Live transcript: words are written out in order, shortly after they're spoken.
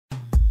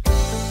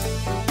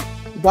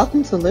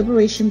Welcome to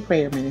Liberation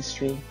Prayer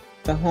Ministry,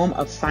 the home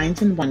of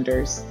signs and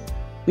wonders.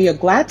 We are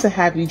glad to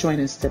have you join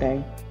us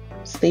today.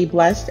 Stay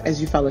blessed as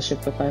you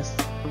fellowship with us.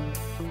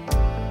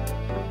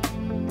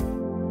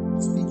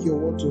 Speak your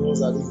word to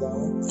us at this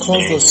hour.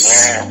 Cause the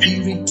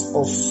spirit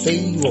of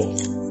favor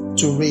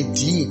to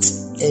radiate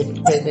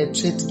and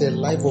penetrate the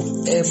life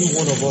of every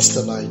one of us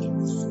tonight.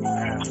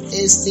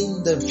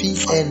 Hasten the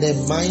feet and the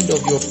mind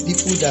of your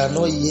people that are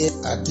not here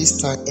at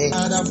this time, and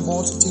gather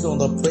multitude on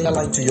the prayer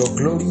line to your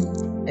glory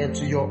and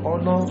to your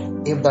honor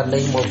in the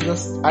name of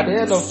Jesus. At the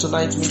end of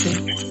tonight's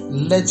meeting,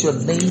 let your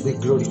name be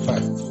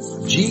glorified.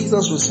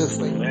 Jesus will say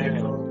thank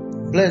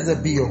you.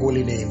 Blessed be your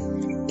holy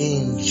name.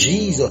 In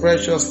Jesus'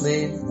 precious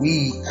name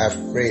we have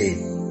prayed.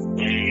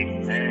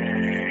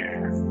 Amen.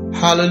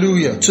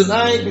 Hallelujah.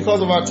 Tonight,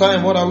 because of our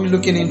time, what are we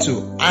looking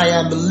into? I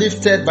am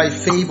lifted by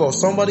favor.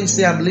 Somebody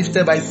say, I'm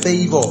lifted by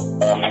favor.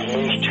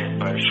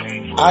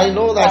 I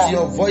know that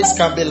your voice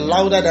can be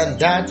louder than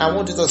that. I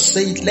want you to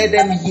say it. Let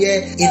them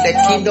hear in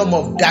the kingdom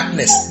of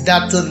darkness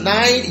that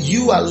tonight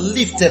you are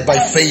lifted by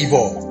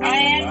favor.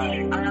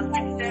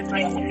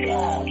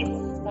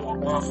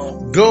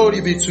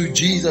 Glory be to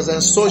Jesus,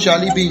 and so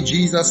shall it be in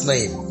Jesus'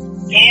 name.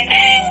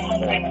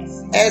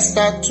 Amen.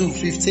 Esther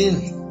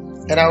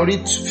 2:15, and I'll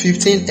read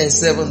 15 and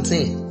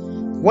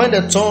 17. When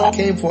the time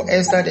came for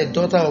Esther, the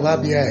daughter of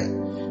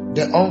Abihail,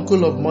 the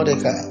uncle of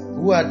Mordecai,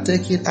 who had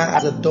taken her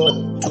as a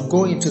daughter to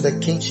go into the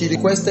king, she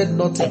requested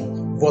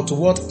nothing but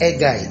what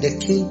Hegai, the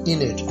king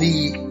eunuch,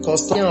 the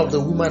custodian of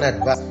the woman,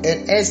 advised.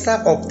 And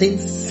Esther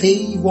obtained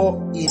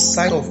favor in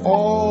sight of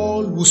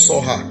all who saw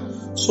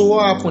her. So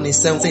what happened in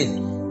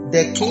 17?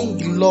 The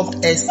king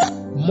loved Esther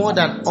more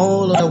than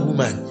all other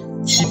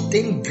women. She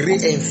obtained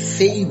grace and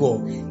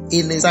favor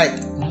in his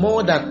sight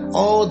more than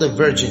all the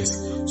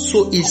virgins.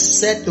 So he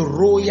set a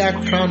royal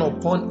crown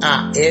upon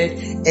her head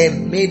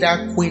and made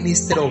her queen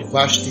instead of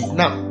Vashti.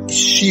 Now,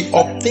 she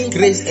obtained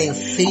grace and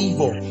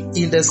favor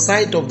in the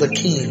sight of the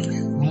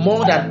king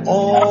more than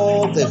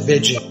all the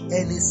virgins.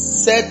 And he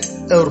set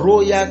a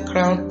royal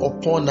crown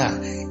upon her.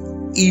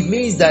 It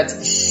means that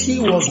she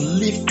was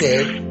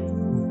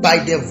lifted by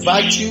the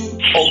virtue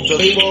of the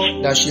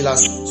favor that she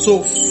has.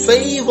 So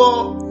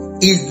favor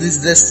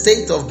is the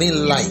state of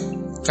being liked.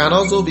 Can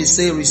also be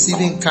said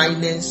receiving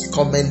kindness,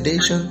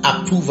 commendation,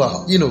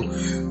 approval,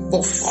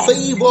 But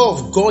favor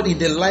of God in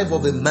the life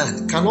of a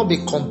man cannot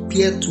be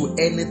compared to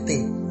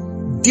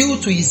anything due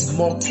to his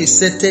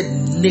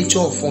multifaceted nature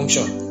of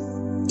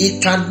function.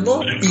 It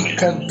cannot be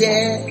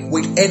compared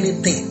with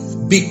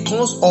anything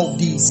because of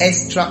these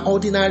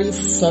extraordinary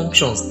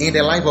functions in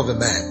the life of a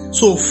man.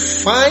 So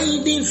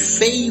finding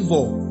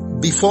favor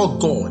before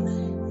God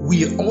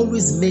will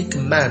always make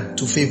man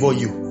to favor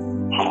you.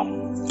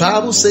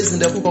 Bible says in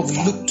the book of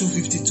Luke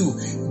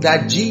 2:52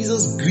 that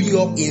Jesus grew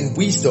up in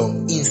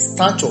wisdom, in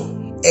stature,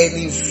 and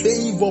in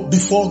favor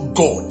before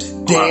God,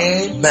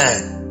 then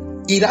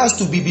man. It has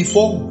to be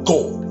before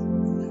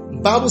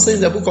God. Bible says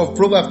in the book of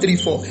Proverbs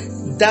 3:4,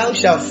 thou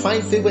shalt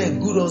find favor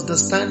and good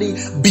understanding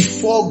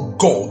before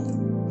God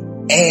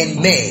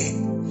and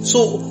man.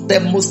 So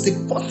the most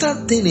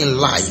important thing in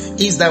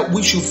life is that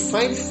we should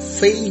find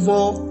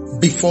favor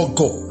before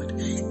God.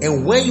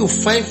 And when you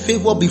find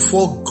favor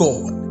before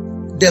God,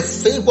 the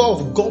favor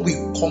of God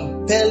will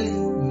compel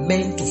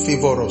men to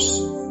favor us.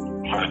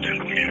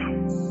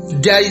 Hallelujah.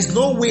 There is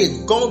no way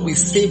God will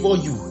favor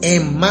you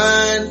and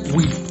man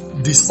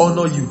will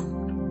dishonor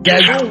you. There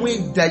is no way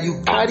that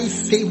you carry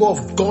favor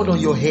of God on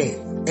your head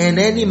and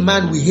any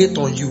man will hate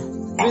on you.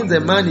 When the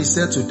man is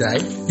said to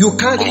die, you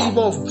carry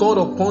favor of God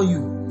upon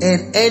you,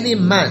 and any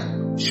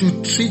man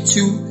should treat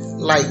you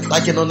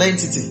like an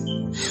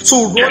nonentity.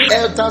 So run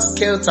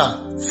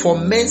helter-skelter for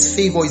men's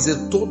favor is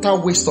a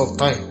total waste of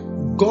time.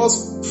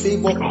 God's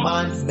favor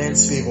commands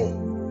man's favor.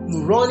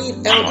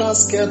 Running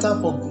helter-skelter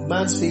for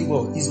man's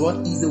favor is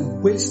a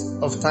waste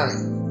of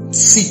time.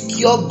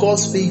 Secure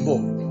God's favor,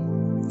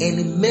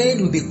 and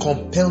men will be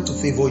compelled to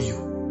favor you.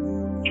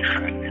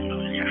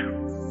 Hallelujah.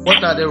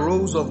 What are the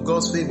roles of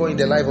God's favor in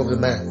the life of a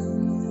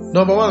man?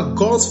 Number one,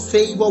 God's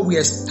favor will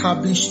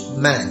establish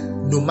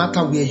man no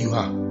matter where you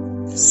are.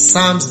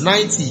 Psalms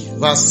 90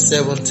 verse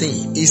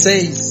 17. It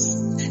says,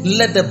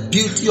 let the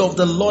beauty of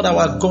the Lord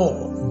our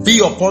God be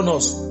upon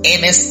us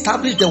and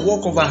establish the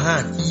work of our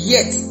hand.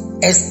 Yet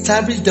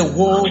establish the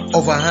work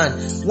of our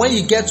hand. When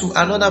you get to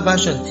another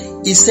version,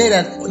 it said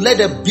that let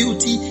the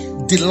beauty,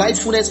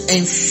 delightfulness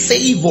and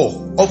favor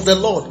of the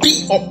Lord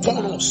be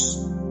upon us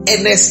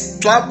and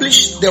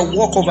establish the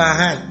work of our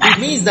hand. It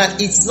means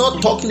that it's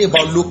not talking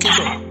about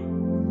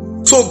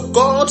location. So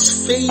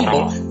God's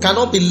favor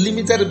cannot be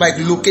limited by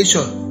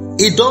location.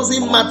 It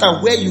doesn't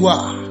matter where you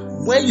are.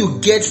 When you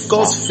get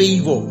God's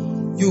favor,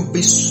 you'll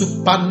be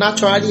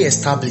supernaturally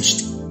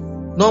established.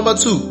 Number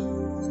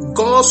two,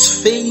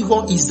 God's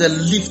favor is the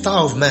lifter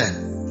of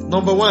man.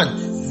 Number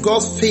one,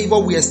 God's favor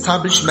will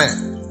establish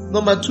man.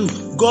 Number two,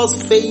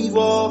 God's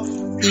favor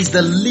is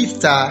the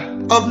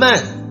lifter of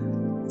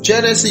man.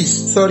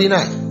 Genesis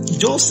 39.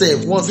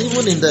 Joseph was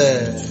even in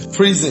the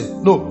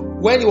prison. No,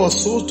 when he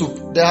was sold to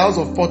the house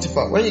of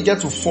Potiphar, when you get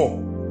to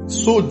 4,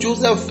 So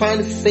Joseph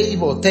found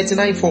favor,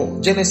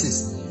 39:4,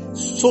 Genesis.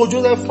 So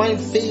Joseph found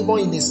favor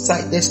in his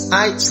sight, the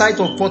sight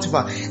of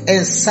Potiphar,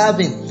 and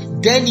served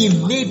him. Then he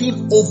made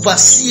him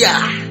overseer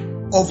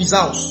of his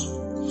house,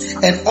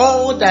 and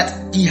all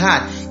that he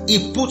had,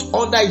 he put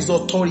under his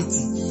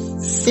authority.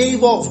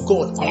 Favor of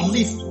God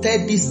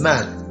lifted this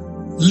man,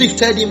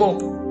 lifted him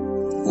up.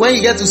 When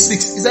you get to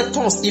 6, he said,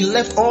 "Thus he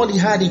left all he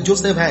had in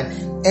Joseph's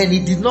hand, and he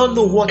did not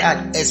know what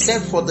had,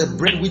 except for the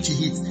bread which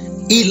he ate.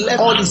 He left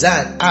all his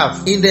hand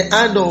in the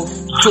hand of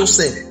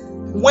Joseph."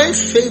 When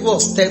favor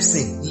steps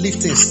in,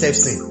 lifting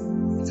steps in.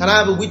 Can I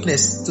have a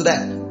witness to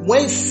that?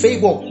 When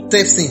favor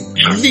steps in,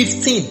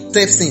 lifting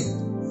steps in.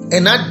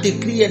 And I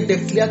decree and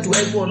declare to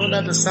everyone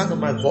under the sound of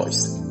my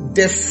voice,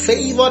 the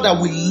favor that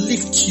will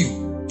lift you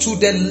to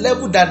the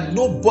level that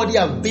nobody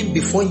has been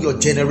before in your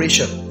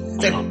generation.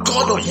 The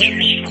God of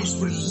heaven is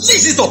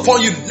released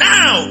upon you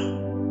now.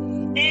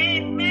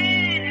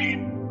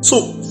 Amen.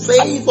 So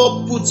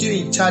favor puts you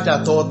in charge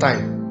at all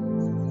times.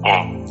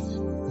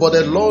 But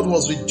the Lord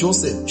was with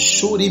Joseph,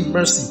 showed him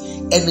mercy,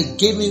 and he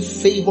gave him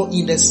favor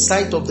in the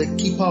sight of the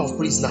keeper of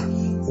prisoner.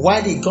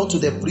 While he got to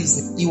the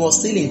prison, he was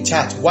still in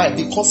charge. Why?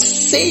 Because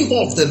favor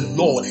of the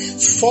Lord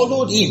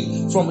followed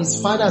him from his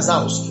father's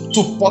house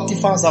to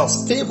Potiphar's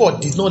house. Favor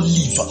did not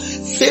leave.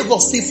 Favor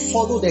still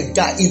followed the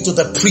guy into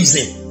the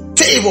prison.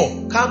 Favor,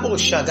 Kabo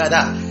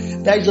Shagada.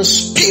 There is a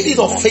spirit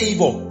of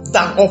favor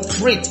that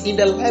operates in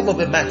the life of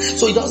a man.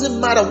 So it doesn't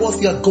matter what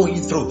you are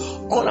going through.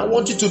 All I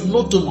want you to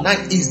know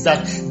tonight is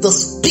that the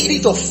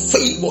spirit of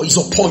favor is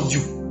upon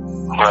you.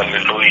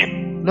 Hallelujah.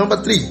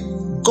 Number 3,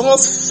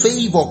 God's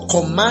favor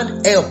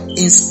command help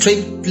in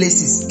strange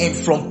places and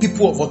from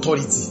people of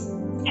authority.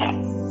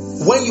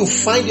 When you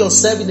find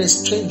yourself in a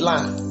strange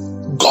land,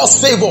 God's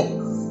favor,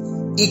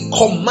 it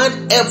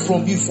command help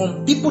from you,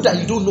 from people that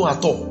you don't know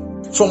at all.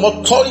 From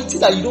authority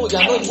that you are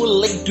not even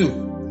linked to.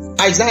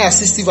 Isaiah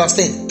 60 verse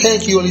 10.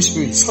 Thank you, Holy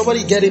Spirit.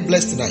 Somebody getting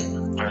blessed tonight.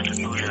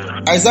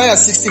 Hallelujah. Isaiah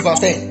 60 verse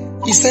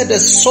 10. He said, "The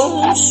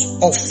sons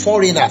of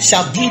foreigners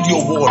shall build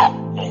your wall,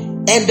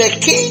 and the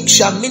king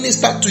shall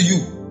minister to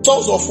you."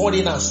 Sons of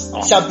foreigners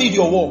shall build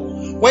your wall.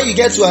 When you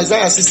get to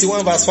Isaiah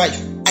 61 verse 5,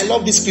 I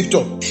love this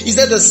scripture. He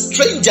said, "The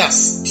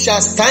strangers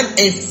shall stand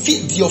and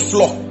feed your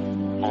flock."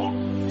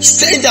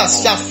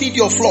 Strangers shall feed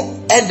your flock,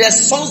 and the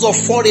sons of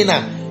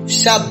foreigners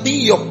shall be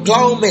your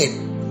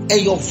plowman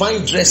and your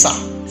vine dresser.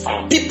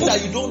 People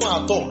that you don't know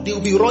at all, they will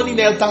be running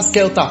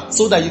helter-skelter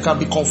so that you can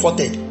be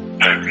comforted.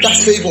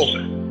 That's favor.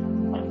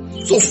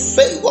 So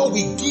favor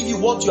will give you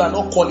what you are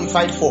not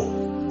qualified for.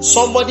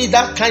 Somebody,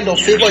 that kind of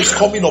favor is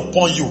coming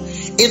upon you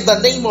in the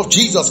name of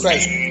Jesus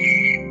Christ.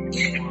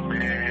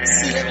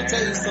 See, let me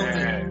tell you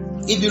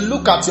something. If you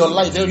look at your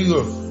life very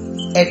well,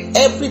 and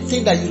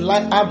everything that you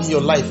have in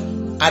your life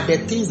are the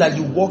things that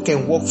you work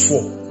and work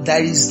for,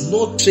 there is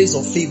no trace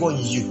of favor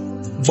in you.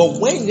 But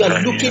when you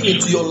are looking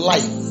into your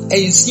life and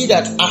you see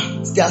that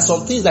there are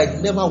some things I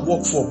never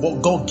worked for,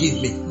 but God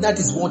gave me, that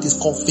is what is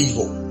called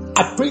favor.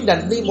 I pray in the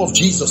name of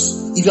Jesus,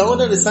 if you are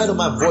under the sound of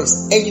my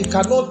voice and you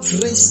cannot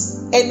trace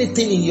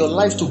anything in your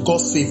life to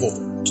God's favor,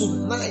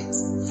 tonight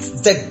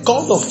the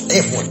God of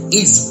heaven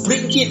is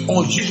bringing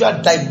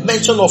unusual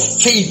dimension of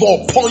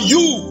favor upon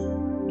you.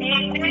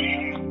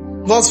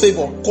 God's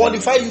favor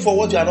qualify you for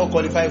what you are not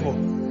qualified for.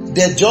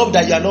 The job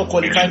that you are not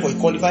qualified for, it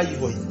qualifies you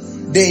for it.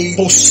 The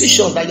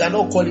position that you are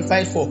not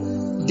qualified for,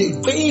 the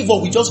favor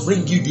will just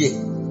bring you there.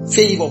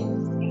 Favor.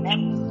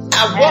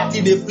 I worked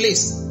in a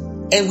place,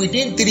 and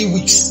within 3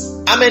 weeks,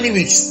 how many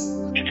weeks?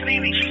 3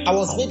 weeks. I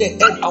was made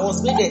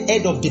the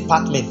head of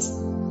department.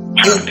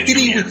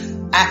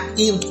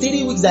 In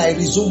 3 weeks, I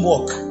resumed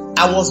work.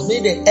 I was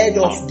made the head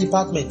of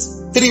department.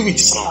 3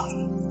 weeks.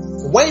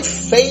 When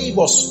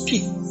favor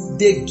speaks,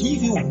 they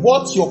give you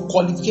what your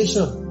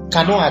qualification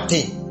cannot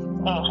attain.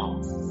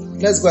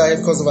 Let's go ahead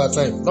because of our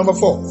time. Number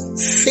 4,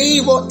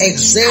 favor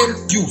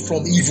exempts you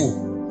from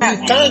evil. You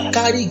can't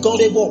carry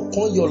God's favor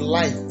upon your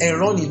life and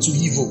run into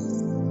evil,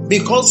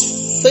 because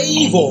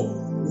favor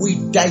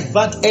will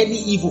divert any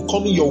evil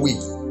coming your way.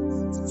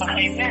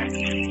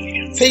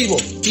 Favor.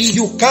 If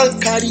you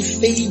can't carry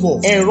favor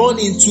and run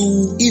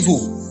into evil,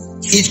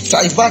 it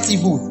diverts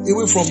evil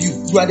away from you.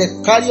 You are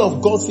the carrier of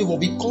God's favor,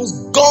 because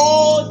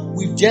God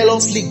will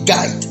jealously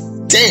guide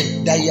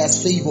them that He has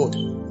favored.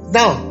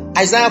 Now,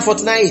 Isaiah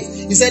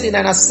 49:8, He said, "In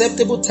an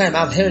acceptable time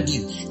I've heard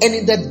you, and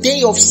in the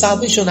day of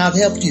salvation I've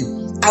helped you.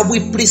 I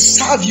will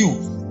preserve you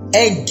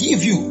and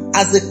give you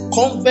as a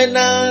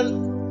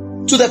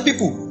covenant to the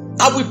people."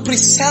 I will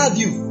preserve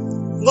you.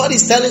 God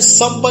is telling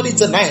somebody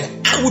tonight,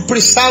 I will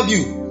preserve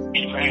you.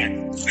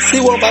 Amen. See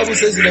what Bible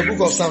says in the book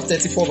of Psalm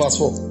 34 verse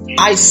 4.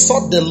 "I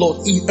sought the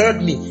Lord, He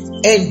heard me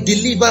and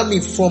delivered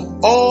me from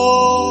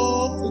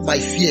all my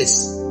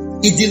fears."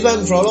 He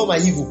delivered me from all my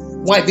evil.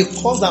 Why?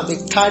 Because I'm a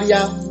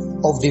carrier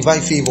of divine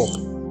favor.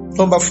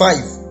 Number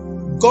 5,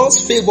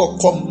 God's favor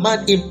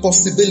commands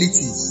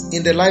impossibilities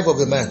in the life of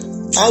a man.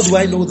 How do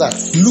I know that?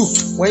 Luke,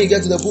 when you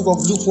get to the book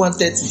of Luke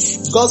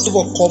 1:30, God's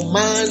favor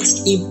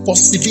commands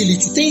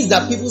impossibility. Things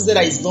that people say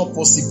that is not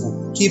possible.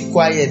 Keep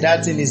quiet,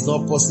 that thing is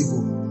not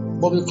possible.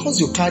 But because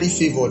you carry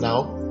favor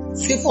now,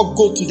 favor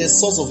go to the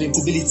source of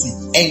impossibility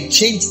and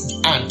change the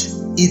hand.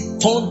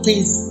 It turned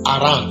things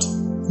around.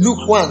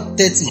 Luke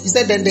 1:30. He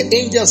said, then the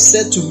angel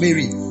said to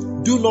Mary,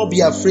 do not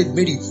be afraid,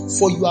 Mary,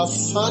 for you have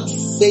found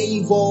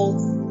favor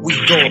with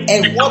God.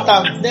 And what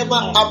has never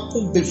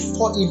happened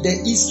before in the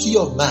history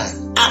of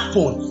man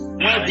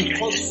happened when,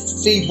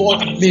 because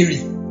favored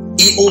Mary,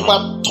 it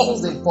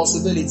overturns the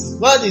impossibilities.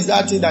 What is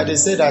that thing that they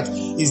say that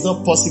is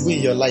not possible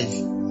in your life?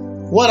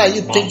 What are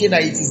you thinking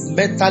that it is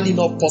mentally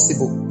not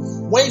possible?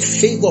 When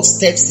favor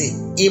steps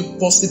in,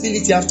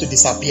 impossibility has to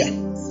disappear.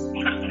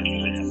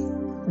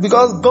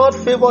 Because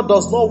God's favor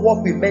does not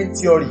work with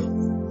men's theory.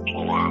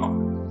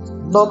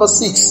 Number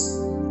 6,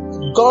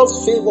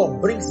 God's favor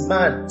brings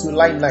man to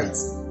limelight.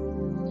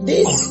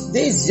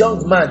 This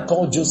young man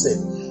called Joseph,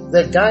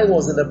 the guy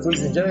was in the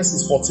prison,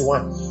 Genesis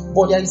 41,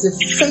 but there is a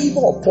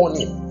favor upon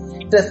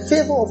him. The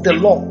favor of the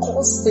Lord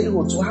caused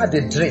Pharaoh to have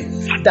a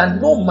dream that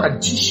no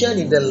magician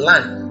in the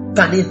land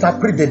can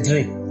interpret the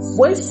dream.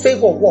 When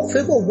favor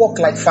walk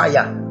like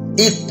fire.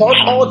 It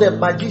turned all the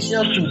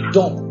magicians to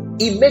dumb.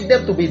 It made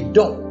them to be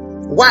dumb.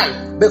 Why?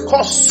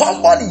 Because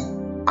somebody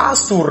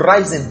has to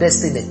rise in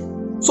destiny.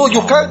 So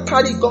you can't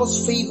carry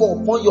God's favor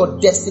upon your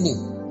destiny,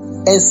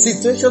 and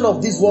situation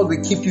of this world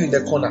will keep you in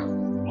the corner.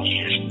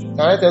 Can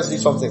I tell you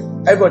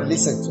something? Everybody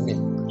listen to me.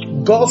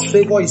 God's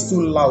favor is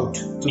too loud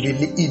to be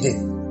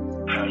hidden.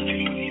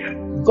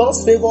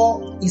 God's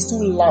favor is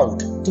too loud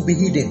to be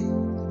hidden.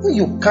 When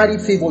you carry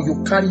favor,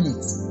 you carry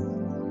it.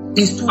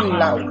 It's too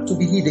loud to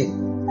be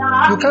hidden.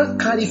 You can't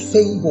carry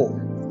favor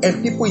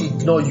and people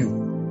ignore you.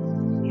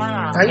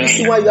 Can you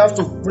see why you have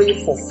to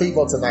pray for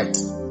favor tonight?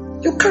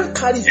 You can't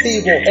carry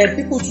favor and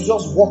people should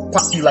just walk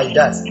past you like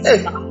that.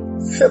 Hey,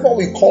 favor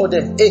will call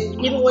them. Hey,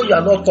 even when you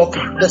are not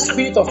talking, the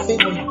spirit of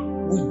favor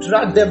will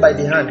drag them by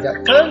the hand.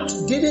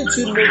 Didn't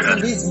you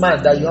notice this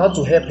man that you have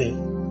to help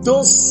him?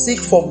 Don't seek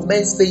for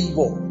men's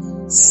favor.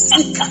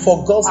 Seek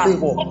for God's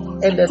favor,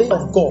 and the favor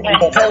of God will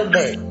compel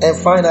men. And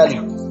finally,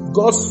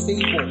 God's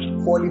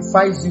favor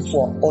qualifies you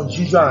for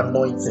unusual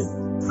anointing.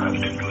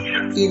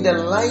 In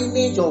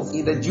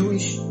the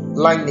Jewish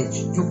lineage,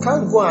 you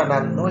can't go and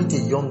anoint a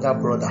younger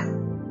brother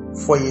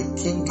for a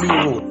kingly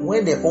role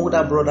when the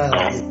older brother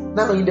has it.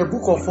 Now, in the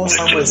book of 1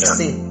 Samuel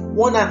 16,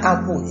 what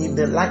happened in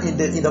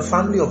the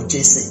family of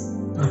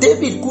Jesse?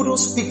 David couldn't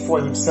speak for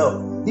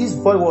himself. This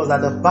boy was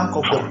at the back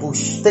of the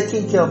bush,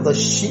 taking care of the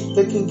sheep,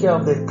 taking care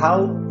of the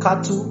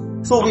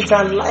cattle. So we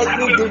can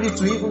liken David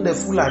to even the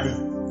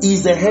Fulani.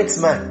 He's a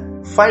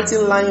headsman,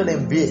 fighting lion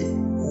and bear.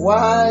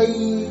 Why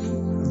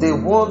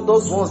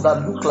those ones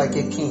that look like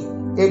a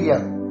king?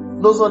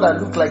 Those ones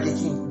that look like a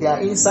king, they are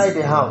inside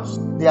the house.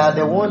 They are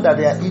the ones that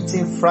they are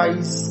eating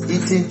fries,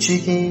 eating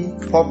chicken,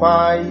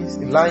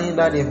 Popeyes, lying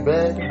down in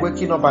bed,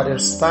 waking up at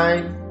this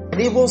time. And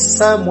even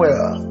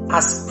Samuel,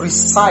 as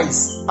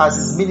precise as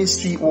his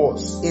ministry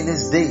was in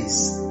his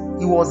days,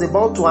 he was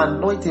about to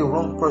anoint a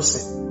wrong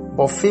person.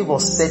 But favor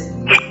said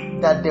no,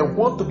 that they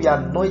want to be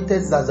anointed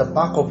as the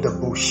back of the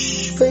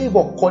bush.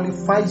 Favor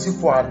qualifies you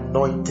for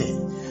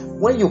anointing.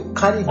 When you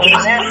carry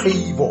God's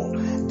favor,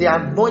 the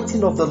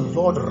anointing of the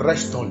Lord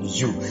rests on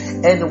you.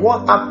 And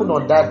what happened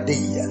on that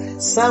day?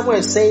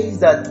 Samuel says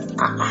that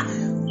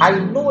I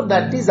know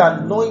that this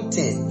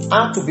anointing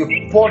had to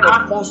be poured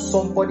upon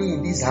somebody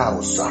in this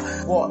house.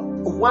 But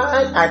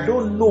why I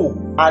don't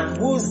know and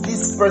who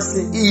this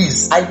person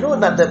is, I know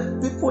that the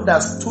people that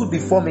stood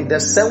before me, the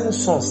 7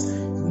 sons,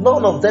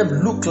 none of them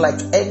look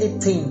like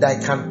anything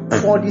that can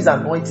pour this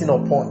anointing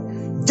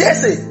upon.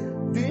 Jesse,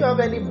 do you have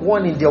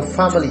anyone in your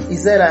family? He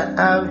said, I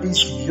have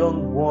this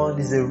young one,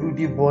 he's a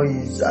Rudy boy,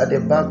 he's at the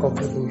back of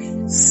the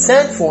bush.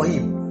 Send for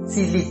him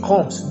till he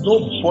comes.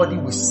 Nobody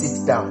will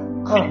sit down.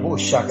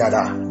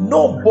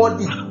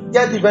 Nobody,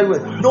 get it very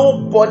well.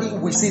 Nobody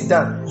will sit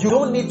down. You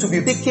don't need to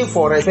be seeking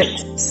for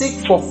respect.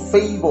 Seek for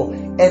favor,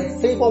 and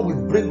favor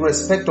will bring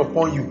respect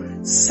upon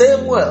you.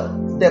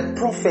 Samuel, the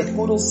prophet,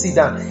 couldn't sit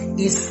down.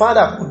 His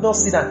father could not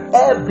sit down.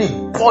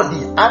 Everybody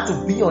had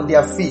to be on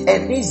their feet.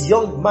 And this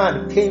young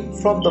man came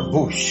from the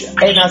bush.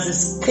 And as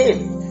he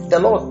came, the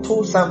Lord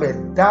told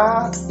Samuel,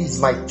 that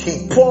is my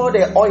king. Pour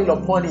the oil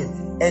upon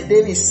him. And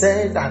David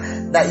said that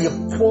he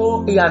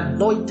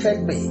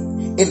anointed me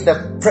in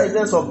the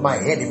presence of my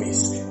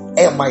enemies,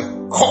 and my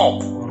cup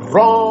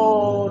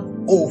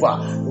run over.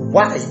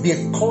 Why?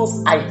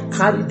 Because I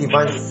carry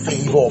divine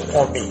favor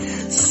upon me.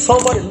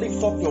 Somebody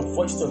lift up your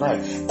voice tonight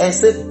and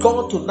say,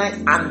 God, tonight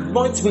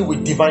anoint me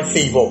with divine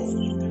favor.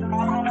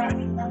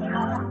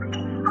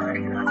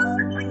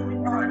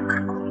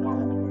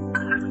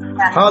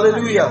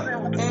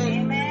 Hallelujah.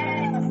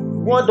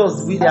 And what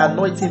does the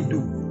anointing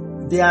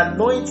do? The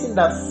anointing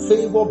that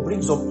favor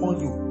brings upon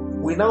you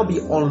will now be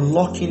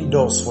unlocking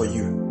doors for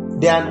you.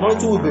 The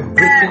anointing will be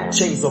breaking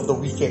chains of the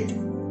wicked.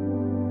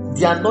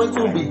 The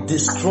anointing will be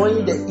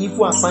destroying the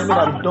evil assignment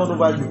that is done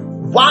over you.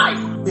 Why?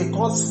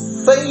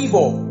 Because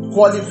favor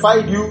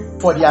qualified you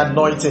for the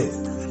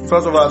anointing.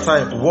 First of our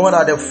time, what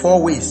are the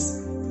 4 ways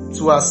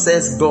to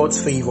access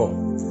God's favor?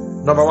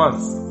 Number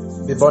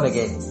 1, be born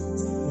again.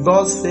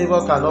 God's favor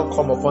cannot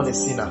come upon a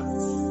sinner.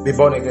 be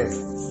born again.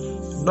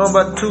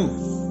 Number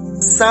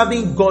 2,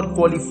 serving God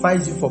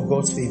qualifies you for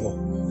God's favor.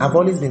 I've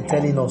always been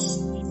telling us,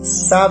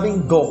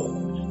 serving God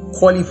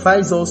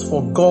qualifies us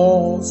for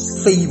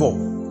God's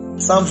favor.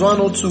 Psalms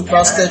 102,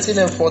 verse 13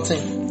 and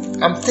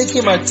 14. I'm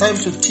taking my time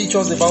to teach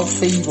us about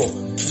favor.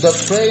 The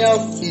prayer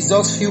is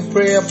just few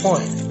prayer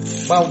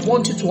points, but I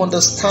want you to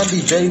understand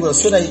it very well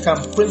so that you can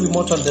pray with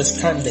much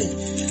understanding.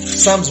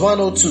 Psalms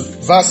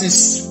 102,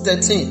 verses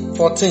 13,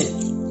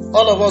 14.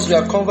 All of us, we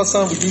are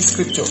conversant with this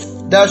scripture.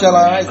 Thou shalt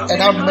arise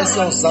and have mercy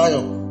on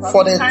Zion,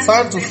 for the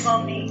time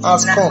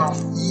has come.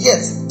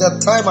 Yes, the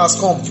time has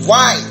come.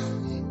 Why?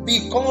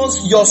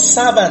 Because your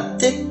servant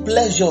take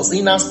pleasures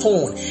in a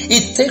stone.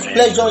 It takes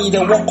pleasure in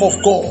the work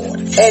of God,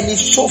 and it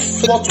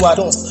shows favor to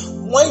others.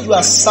 When you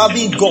are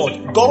serving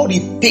God, God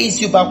repays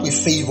you back with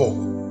favor.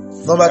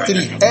 Number 3,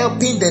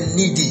 helping the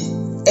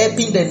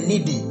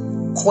needy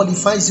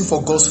qualifies you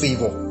for God's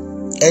favor.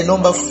 And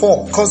number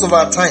 4, because of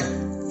our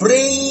time,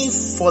 praying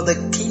for the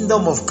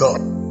kingdom of God,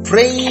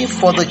 praying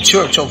for the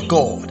church of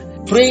God,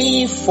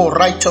 praying for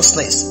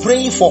righteousness,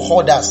 praying for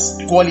others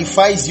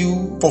qualifies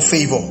you for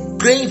favor.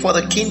 Praying for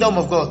the kingdom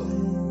of God.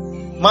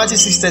 Matthew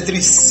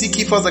 6:33, seek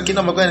ye first the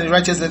kingdom of God and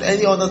righteousness, and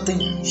any other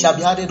thing shall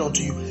be added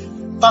unto you.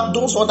 But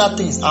those other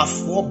things are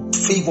what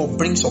favor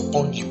brings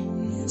upon you.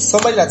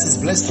 Somebody that is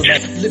blessed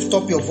tonight, lift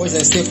up your voice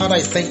and say, Father,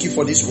 I thank you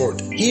for this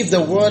word. If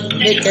the word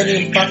make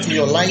any impact in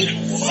your life,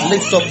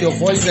 lift up your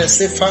voice and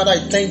say, Father, I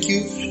thank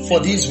you for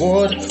this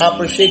word. I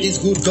appreciate this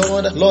good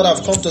God. Lord,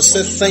 I've come to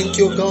say thank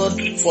you, God,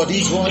 for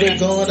this word, oh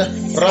God.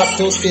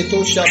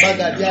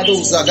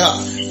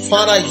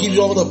 Father, I give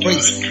you all the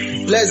praise.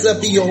 Blessed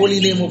be your holy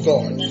name, O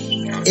God.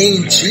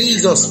 In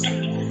Jesus'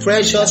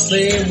 precious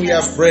name we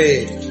have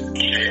prayed.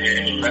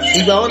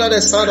 If you are under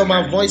the sound of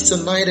my voice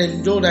tonight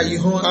and know that you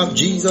don't have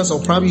Jesus,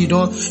 or probably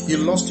you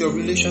lost your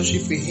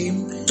relationship with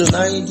Him,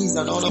 tonight is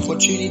an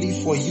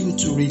opportunity for you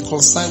to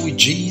reconcile with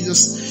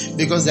Jesus,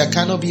 because there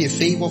cannot be a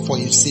favor for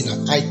a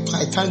sinner. I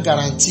can't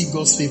guarantee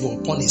God's favor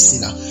upon a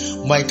sinner,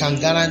 but I can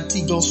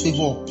guarantee God's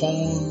favor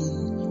upon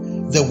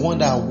the one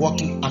that are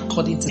walking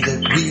according to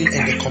the will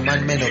and the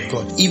commandment of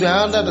God. If you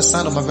are under the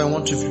sound of my voice, I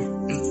want to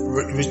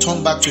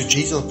return back to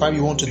Jesus, probably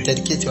you want to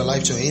dedicate your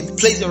life to Him,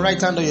 place your right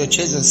hand on your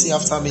chest and say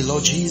after me,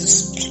 Lord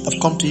Jesus, I've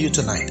come to you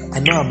tonight. I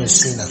know I'm a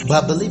sinner,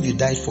 but I believe you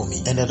died for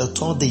me, and at the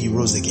third day you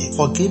rose again.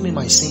 Forgive me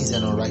my sins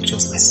and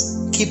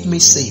unrighteousness. Keep me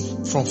safe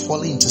from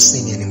falling into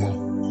sin anymore.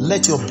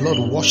 Let your blood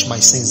wash my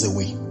sins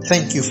away.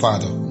 Thank you,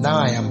 Father. Now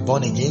I am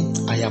born again.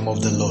 I am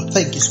of the Lord.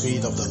 Thank you,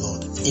 Spirit of the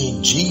Lord.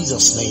 In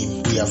Jesus'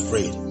 name we have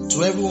prayed.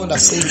 To everyone that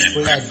says this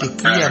prayer, I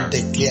decree and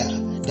declare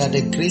that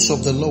the grace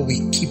of the Lord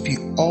will keep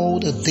you all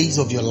the days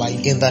of your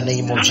life in the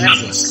name of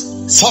Jesus.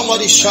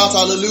 Somebody shout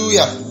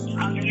hallelujah.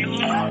 If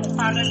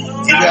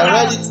you are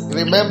ready,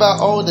 remember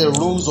all the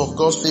rules of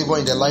God's favor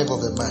in the life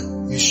of a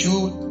man.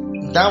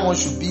 That one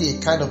should be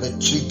a kind of a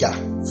trigger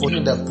for you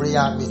in the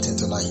prayer meeting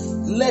tonight.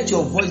 Let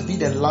your voice be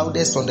the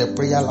loudest on the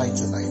prayer line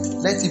tonight.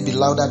 Let it be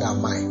louder than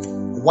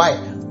mine. Why?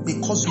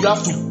 Because you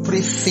have to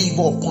pray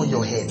favor upon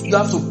your head. You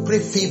have to pray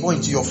favor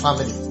into your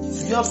family.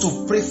 You have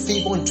to pray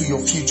favor into your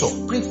future.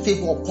 Pray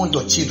favor upon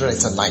your children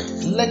tonight.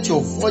 Let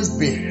your voice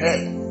be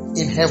heard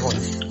in heaven.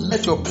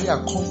 Let your prayer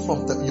come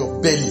from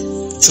your belly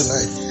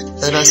tonight.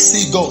 And I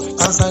see God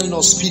answering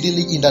us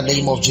speedily in the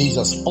name of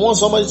Jesus. I want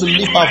somebody to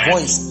lift our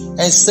voice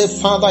and say,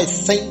 Father, I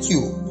thank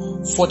you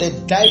for the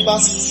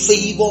diverse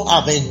favor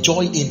I've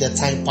enjoyed in the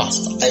time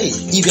past. Hey,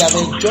 if you have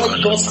enjoyed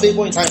God's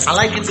favor in time, I'd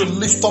like you to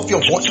lift up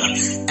your voice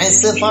and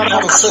say, Father, I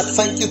will say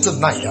thank you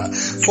tonight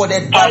for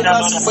the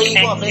diverse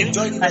favor I've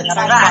enjoyed in the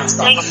time past.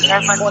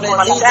 For the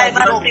things I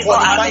did not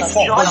qualify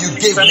for, but you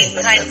gave me.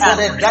 For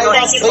the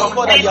diverse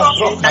favor that you have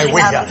brought my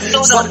way.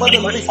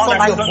 Somebody lift up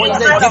your voice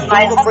and give God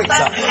the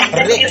praise.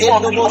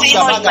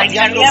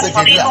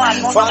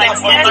 Father, I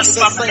want to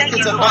say thank you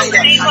tonight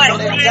for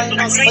the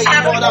diverse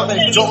favor I've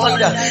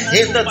enjoyed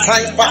in the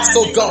time past,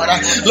 oh God.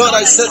 Lord,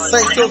 I said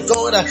thank you,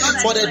 God,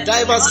 for the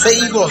diverse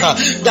favor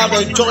that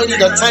I've enjoyed in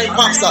the time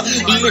past.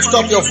 Lift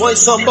up your voice,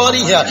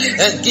 somebody,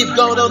 and give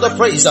God all the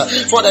praise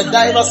for the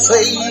diverse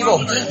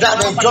favor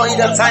that I've enjoyed in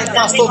the time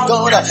past, oh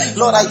God.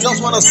 Lord, I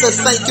just want to say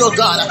thank you,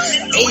 God.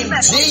 In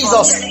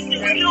Jesus'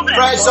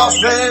 precious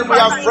name we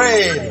have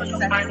prayed.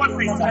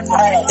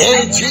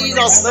 In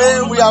Jesus'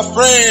 name we have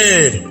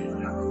prayed.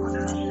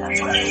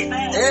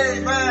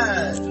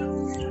 Amen.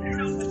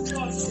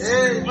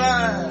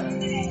 Amen.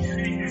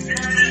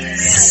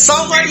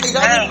 Somebody, it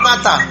doesn't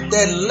matter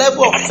the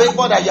level of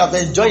favor that you have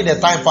enjoyed in the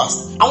time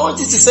past. I want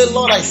you to say,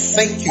 Lord, I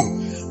thank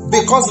you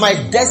because my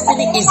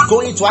destiny is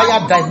going to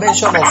higher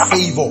dimension of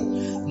favor.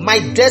 My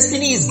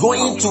destiny is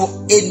going to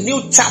a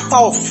new chapter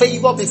of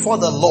favor before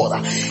the Lord.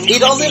 It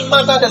doesn't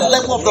matter the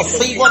level of the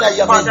favor that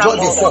you have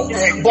enjoyed before,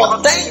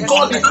 but thank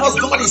God because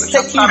God is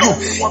taking you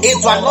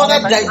into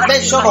another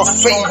dimension of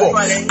favor.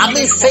 I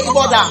mean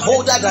favor that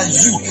older than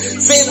you,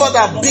 favor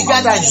that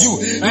bigger than you.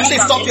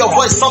 Lift up your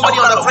voice, somebody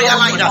on the prayer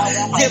line.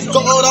 Give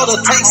God all the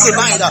thanks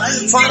tonight.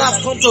 Father, I've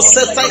come to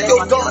say thank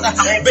you, God,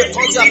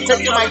 because you have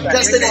taken my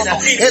destiny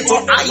into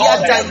higher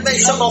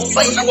dimension of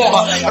favor.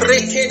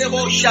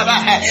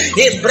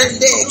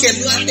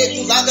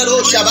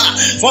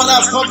 Father,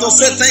 I've come to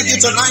say thank you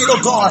tonight, oh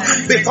God,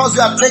 because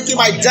you have taken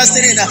my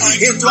destiny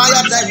into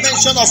higher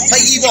dimension of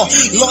favor.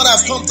 Lord,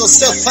 I've come to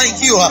say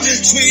thank you.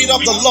 Spirit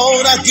of the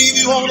Lord, I give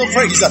you all the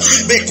praise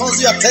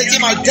because you have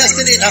taken my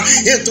destiny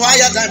into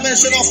higher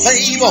dimension of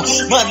favor.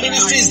 My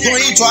ministry is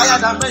going into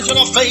higher dimension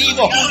of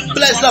favor.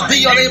 Blessed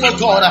be your name, oh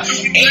God.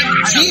 In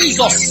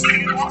Jesus'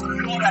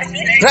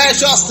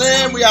 precious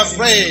name we have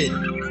prayed.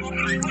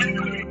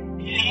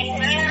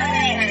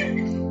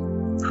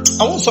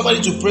 I want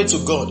somebody to pray to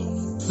God.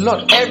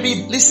 Lord, every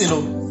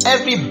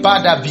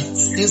bad habit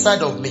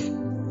inside of me,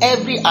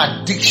 every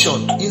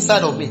addiction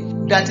inside of me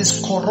that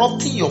is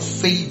corrupting your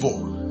favor,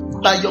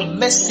 by your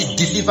mercy,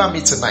 deliver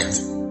me tonight.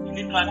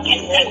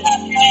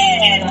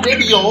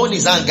 Maybe your own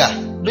is anger,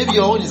 maybe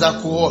your own is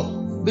alcohol,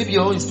 maybe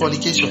your own is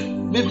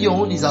fornication, maybe your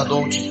own is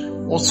adultery,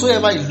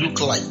 whatsoever it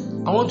look like.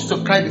 I want you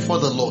to cry before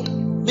the Lord.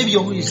 Maybe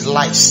your own is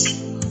lies.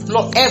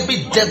 Lord,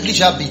 every devilish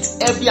habit,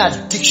 every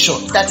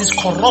addiction that is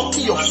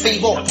corrupting your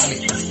favor of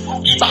me,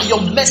 by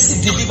your mercy,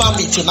 deliver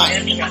me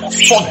tonight.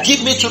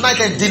 Forgive me tonight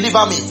and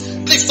deliver me.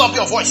 Lift up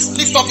your voice.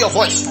 Lift up your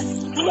voice.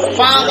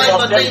 Father, in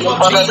the name of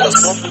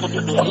Jesus,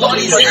 Lord,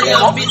 is any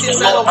habit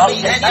inside of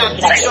me, any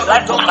addiction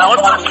of God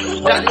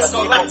that is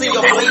corrupting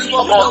your favor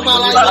upon my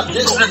life and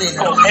destiny.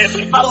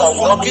 Lord,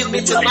 forgive me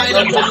tonight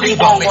and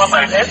deliver me.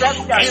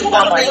 In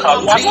the name of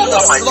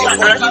Jesus, Lord,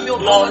 forgive me,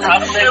 God.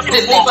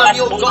 Deliver me,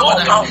 God.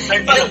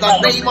 In the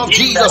name of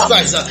Jesus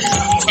Christ.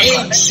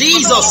 In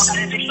Jesus'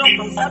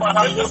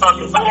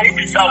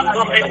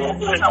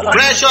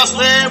 precious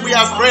name we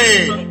have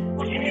prayed.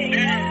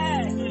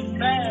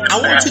 I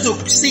want you to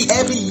see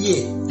every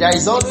year there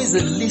is always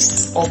a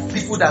list of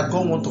people that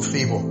God want to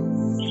favor.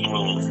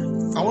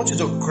 I want you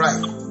to cry.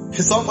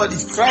 Somebody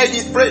pray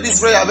this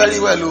prayer very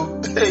well.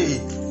 Oh. Hey,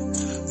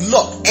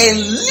 Lord,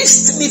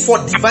 enlist me for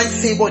divine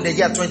favor in the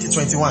year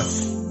 2021.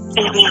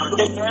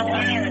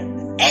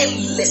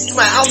 Enlist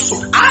my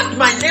household. Add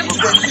my name to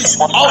the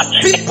list of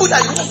people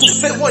that you want to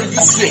favor in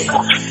this year.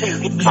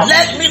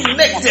 Let me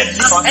make the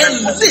list.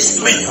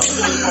 Enlist me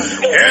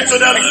into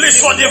the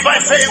list for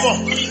divine favor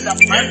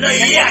in the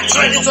year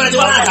 2021.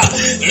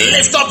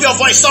 Lift up your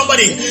voice,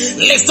 somebody.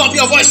 Lift up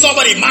your voice,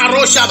 somebody.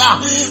 Maro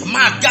Shaba,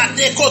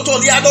 Magade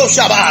Kotoliado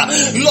Shaba.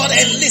 Lord,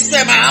 enlist me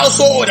my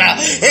household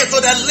into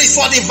the list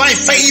for divine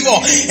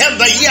favor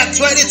in the year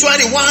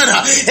 2021.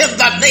 In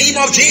the name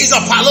of Jesus,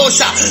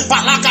 Palosha,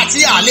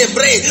 Palakatia,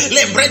 Lebre.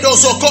 Lebredo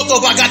Sokoto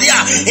Bagadia,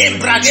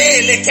 Embrage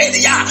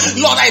Lekedia.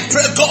 Lord, I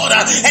pray, God,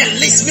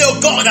 enlist me,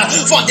 oh God,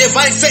 for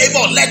divine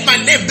favor. Let my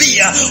name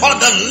be on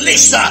the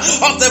list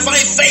of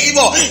divine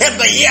favor in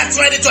the year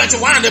 2021.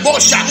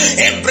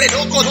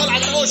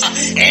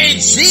 In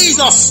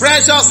Jesus'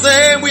 precious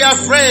name we have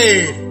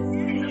prayed.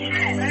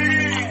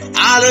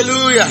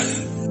 Hallelujah.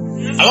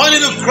 I want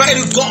you to cry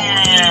to God.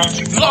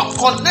 Lord,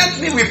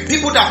 connect me with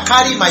people that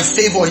carry my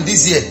favor in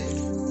this year.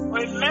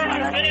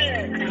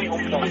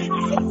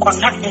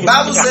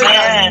 Bible says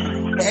that,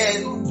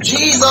 and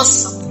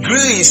Jesus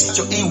grew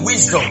in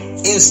wisdom,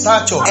 in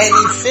stature, and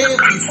in faith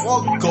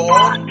before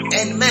God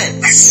and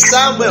men.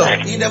 Samuel,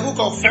 in the book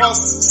of 1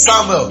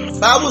 Samuel,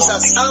 Bible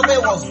says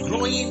Samuel was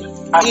growing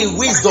in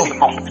wisdom,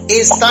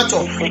 in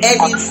stature, and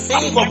in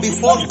favor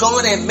before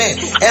God and men.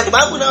 And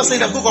Bible now says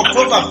in the book of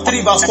Proverbs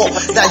 3 verse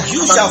 4 that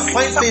you shall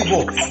find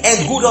favor and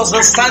good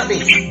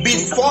understanding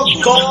before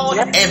God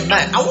and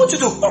man. I want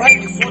you to cry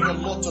before the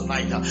Lord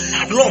tonight.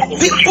 Lord,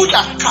 people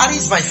that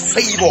carries my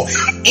favor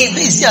in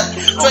this year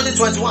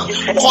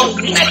 2021,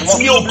 connect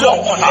me, oh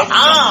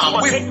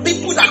God, with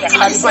people that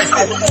carries my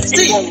favor.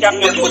 See,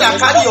 people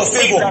that carry your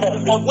favor,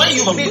 when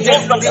you meet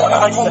them, they will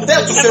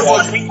compare to favor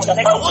you.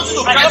 I want you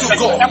to cry to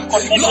God.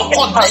 Lord,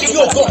 connect me,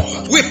 oh God,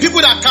 with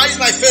people that carry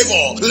my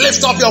favor.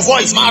 Lift up your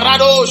voice.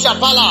 Marado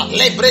Shapala,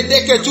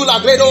 Lebredeke Tula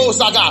Gredo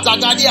Zaga,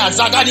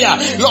 Zagadia.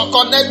 Lord,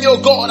 connect me, oh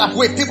God,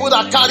 with people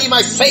that carry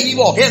my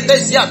favor in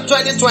this year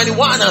 2021.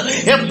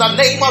 In the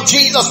name of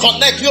Jesus,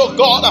 connect me, oh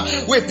God,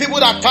 with people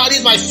that carry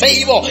my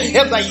favor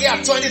in the year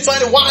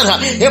 2021.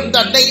 In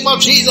the name of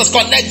Jesus,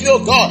 connect me,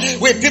 oh God,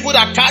 with people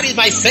that carry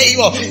my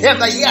favor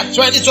in the year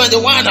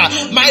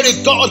 2021.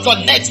 Mighty God,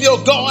 connect me, oh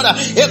God,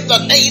 in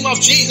the name of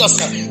Jesus.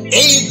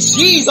 In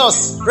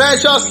Jesus'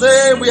 precious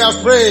name we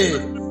have prayed.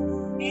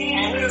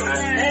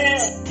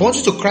 I want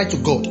you to cry to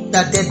God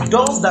that the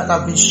doors that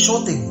have been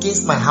shut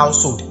against my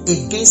household,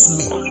 against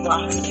me,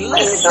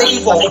 let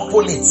favor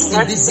open it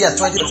in this year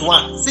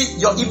 2021. See,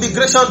 your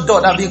immigration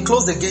door that have been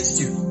closed against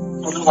you,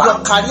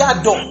 your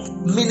career door,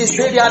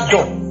 ministerial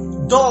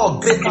door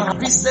of great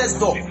business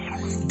door,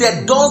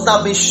 The doors that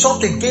have been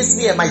shut against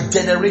me and my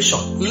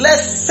generation, let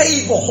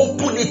favor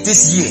open it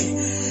this year.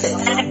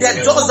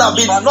 The doors that have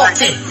been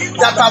knocking,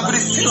 that have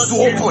refused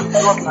to open,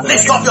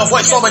 lift up your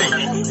voice, somebody.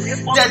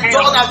 The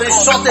doors that have been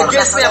shut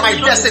against me and my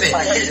destiny,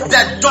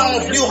 the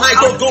door of new height,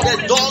 the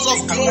doors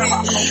of glory,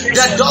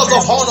 the doors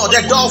of honor,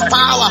 the door of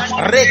power,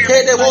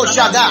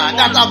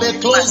 that have been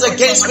closed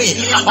against me.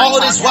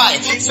 All this while,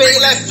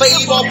 let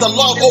favor of the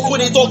Lord open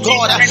it, oh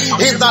God,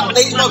 in the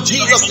name of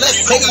Jesus. Let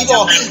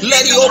favor,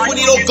 let it open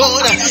it, oh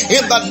God,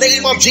 in the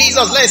name of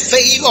Jesus. Let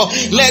favor,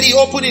 let it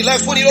open it,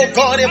 let's put it, oh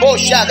God,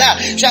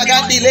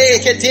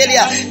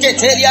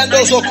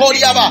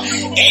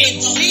 in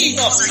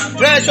Jesus'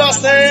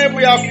 precious name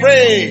we are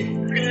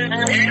praying.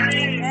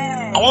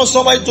 I want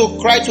somebody to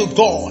cry to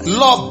God,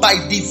 Lord, by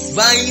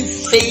divine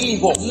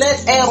favor,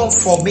 let help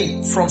for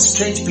me from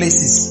strange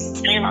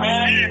places.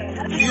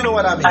 You know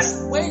what I mean?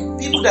 When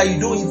people that you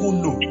don't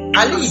even know,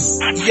 at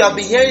least you have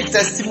been hearing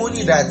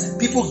testimony that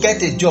people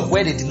get a job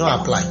where they did not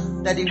apply,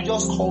 that they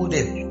just call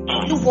them.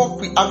 Have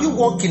you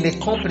worked in a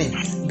company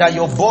that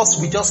your boss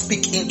will just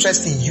pick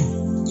interest in you?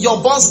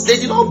 Your boss, they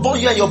did not born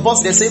you and your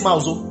boss the same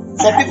house.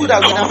 For people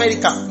that are in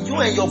America, you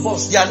and your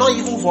boss, they are not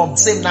even from the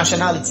same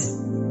nationality.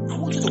 I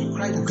want you to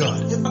cry to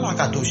God.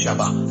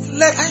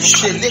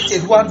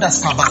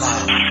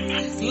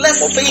 Let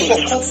favor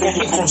come from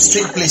me from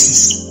strange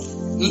places.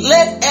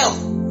 Let help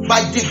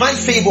by divine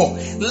favor.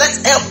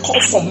 Let help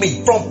come from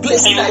me from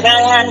places I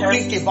don't even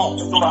think about,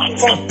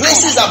 from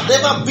places I've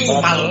never been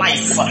in my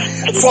life,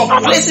 from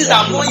places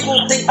I'm not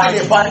even thinking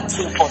about.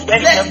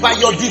 Let by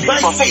your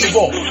divine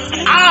favor.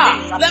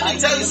 Let me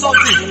tell you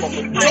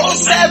something.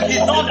 Joseph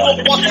did not know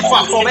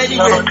Potiphar from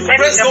anywhere.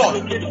 Praise God.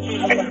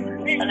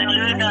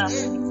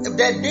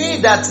 The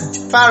day that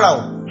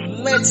Pharaoh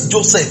met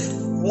Joseph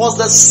was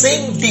the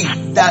same day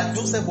that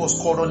Joseph was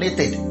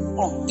coronated.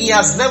 He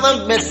has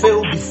never met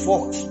Pharaoh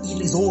before in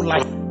his whole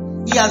life.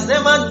 He has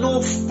never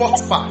known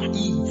Potiphar.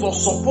 He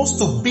was supposed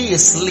to be a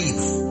slave,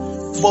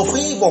 but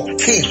favor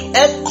came.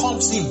 Help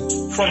comes in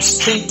from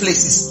strange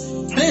places,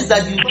 places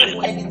that you don't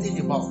know anything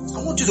about. I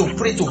want you to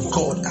pray to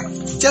God.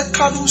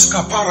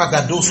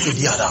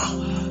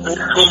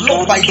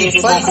 Lord, by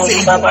divine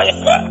favor,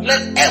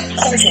 let help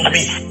come from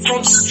me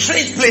from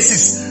strange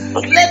places.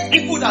 Let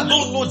people that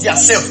don't know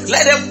themselves,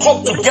 let them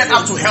come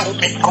together to help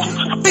me.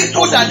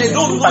 People that they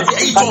don't know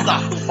each other,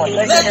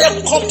 let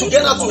them come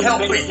together to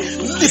help me.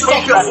 Lift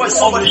up your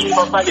voice, somebody.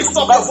 Lift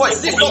up your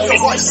voice. Lift up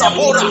your voice.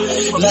 Sabora.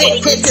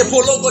 Lord,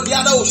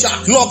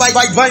 by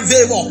divine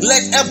favor,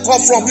 let help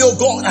come from you,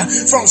 God,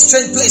 from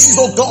strange places,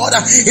 oh God.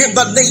 In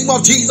the name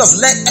of Jesus,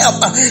 let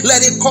help,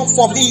 let it come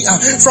from me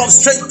from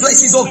strange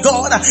places, oh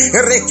God.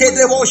 Let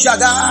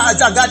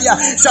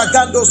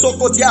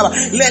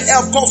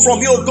help come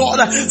from you,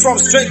 God, from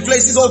strange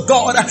places, oh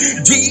God.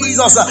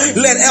 Jesus,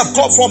 let help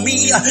come from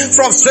me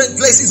from strange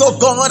places, oh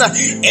God.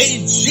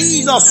 In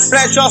Jesus'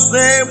 precious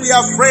name we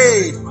are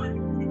prayed.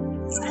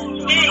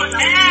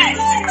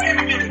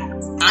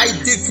 I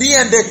decree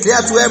and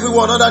declare to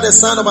everyone under the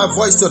sound of my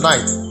voice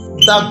tonight,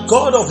 the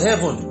God of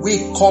heaven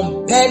will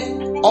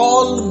compel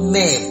all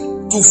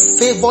men to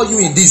favor you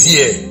in this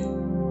year.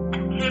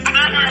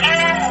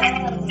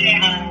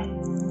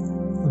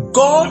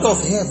 God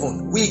of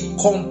heaven will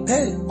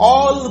compel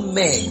all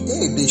men,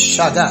 the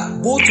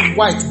Shaga, both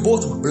white,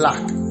 both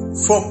black,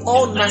 from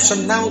all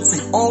nationality,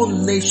 all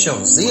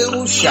nations,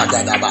 to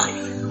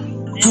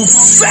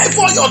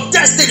favor your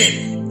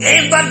destiny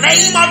in the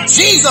name of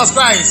Jesus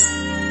Christ.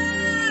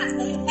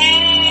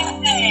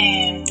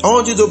 I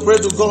want you to pray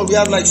to God. We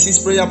have like 6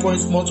 prayer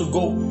points more to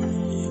go.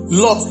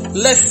 Lord,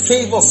 let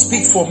favor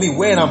speak for me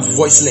when I'm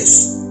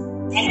voiceless. In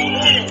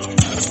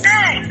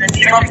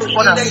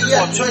the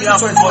year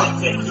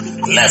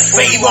 2021, let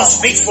favor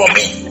speak for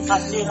me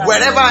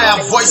wherever I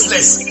am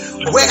voiceless,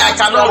 where I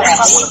cannot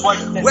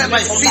reach, where my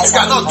feet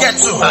cannot get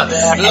to.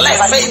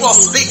 Let favor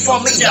speak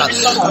for me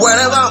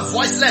wherever I'm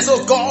voiceless,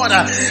 oh God.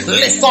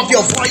 Lift up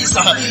your voice.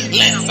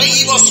 Let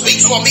favor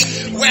speak for me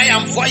where I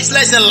am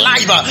voiceless in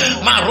life.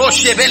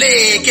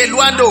 Maroshebele,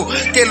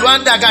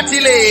 Keluanda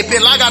Gatile,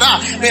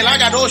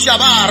 Pelagado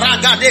Shaba,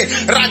 Ragade,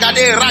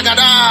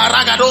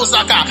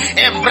 Ragadosaka,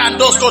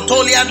 Embrandos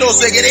Cotoliando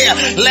Segerea.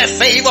 Let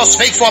favor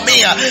speak for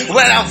me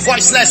where I'm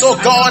voiceless, oh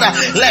God.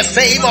 Let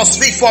favor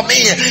speak for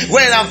me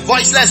where I'm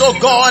voiceless, oh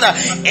God.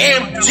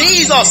 In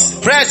Jesus'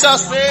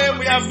 precious name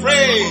we are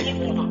praying.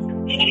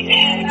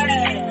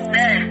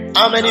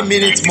 How many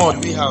minutes more do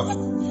we have?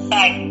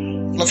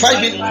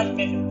 5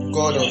 minutes.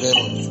 God of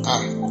heaven.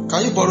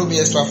 Can you borrow me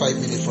extra 5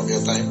 minutes from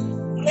your time?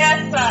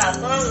 Yes,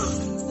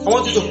 sir. I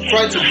want you to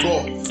cry to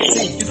God.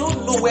 See, you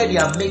don't know where they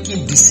are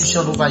making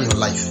decision over your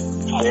life.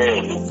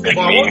 But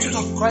I want you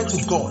to cry to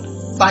God.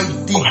 By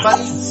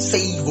divine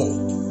favor,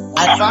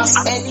 I pass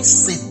any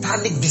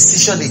satanic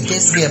decision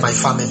against me and my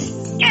family.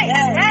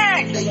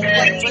 The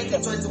year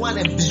 2021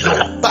 and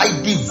beyond, by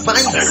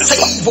divine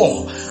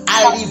favor,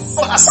 I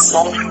reverse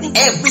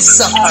every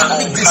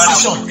satanic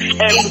decision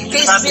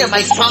against me and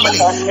my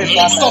family.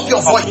 Lift up your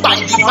voice. By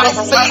divine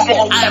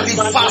favor, I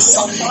reverse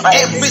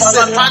every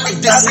satanic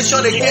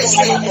decision against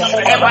me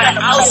and my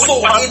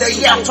household in the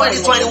year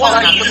 2021.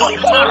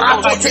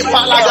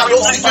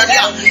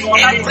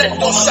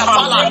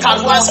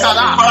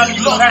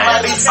 Lord, I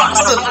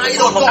reverse tonight,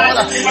 oh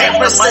God,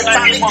 every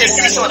satanic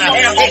decision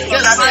against me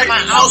and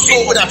my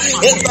household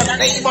in the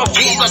name of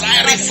Jesus.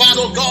 I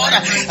reverse, oh God.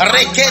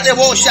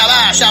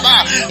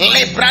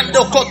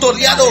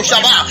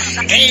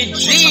 In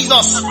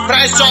Jesus'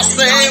 precious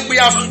name we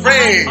are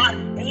praying.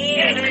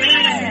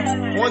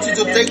 I want you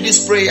to take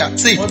this prayer.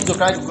 See, I want to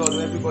cry to God,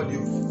 everybody.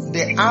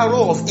 The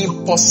arrow of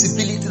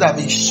impossibility that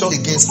has been shot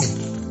against me,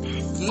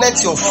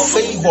 let your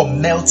favor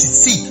melt it.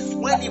 See,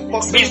 when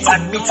impossibility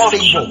meets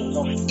favor,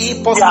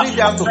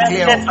 impossibility have to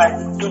clear up.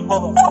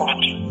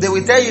 They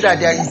will tell you that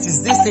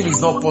this thing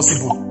is not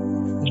possible.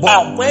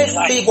 But when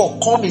favor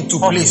come into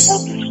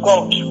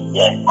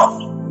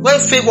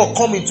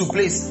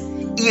place,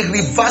 it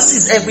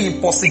reverses every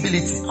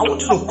impossibility. I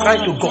want you to cry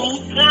to God.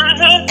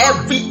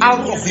 Every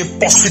arrow of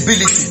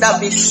impossibility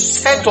that may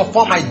set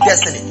upon my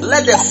destiny,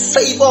 let the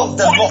favor of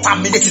the Lord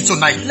terminate it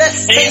tonight. Let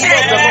favor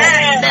of the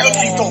Lord melt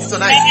it off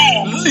tonight.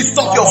 Lift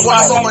up your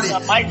voice, somebody.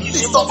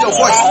 Lift up your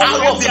voice.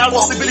 Arrow of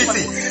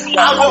impossibility.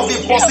 Arrow of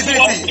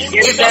impossibility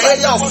in the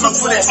area of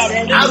fruitfulness.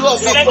 Arrow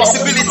of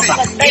impossibility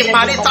in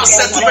marital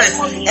settlement.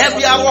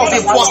 Every arrow of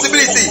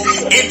impossibility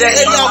in the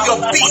area of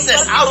your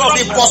business. Arrow of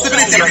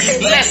impossibility.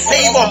 Let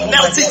favor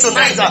melt it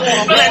tonight.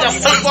 Let the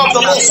favor of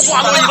the Lord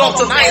swallow it up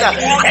tonight.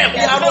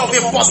 Every arrow of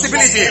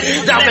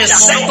impossibility that may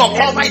set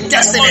upon my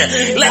destiny,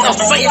 let the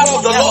favor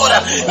of the Lord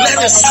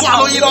let it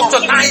swallow it up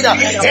tonight.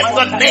 In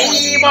the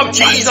name of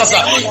Jesus.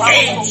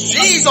 In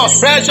Jesus'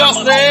 precious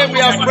name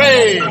we are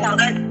praying.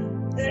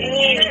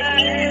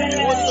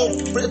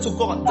 Pray to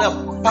God. The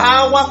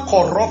power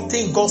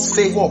corrupting God's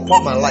favor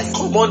upon my life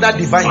come under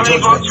divine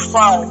judgment.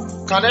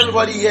 Can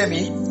everybody hear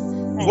me?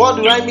 What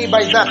do I mean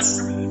by that?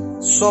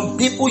 Some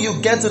people, you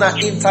get to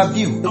that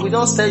interview, they will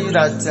not tell you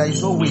that there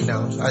is no way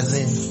now. As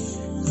in,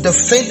 the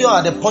failure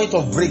at the point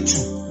of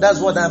breakthrough. That's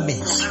what that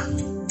means.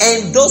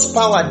 And those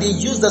power, they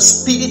use the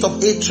spirit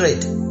of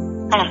hatred.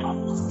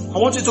 I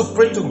want you to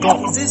pray to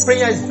God. This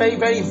prayer is very,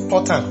 very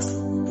important.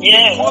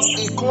 Because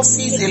it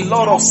causes a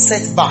lot of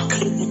setback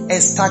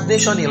and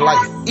stagnation in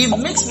life. It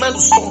makes man to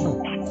stumble.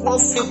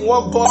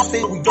 What God's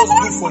favor will just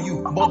do for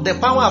you. But the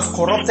power have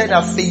corrupted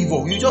that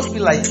favor. You just be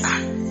like,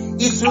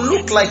 it will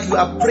look like you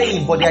are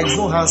praying, but there is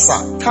no answer.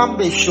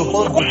 Somebody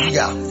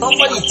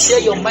tear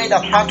your mind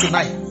apart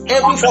tonight.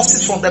 Every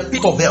forces from the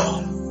pit of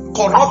hell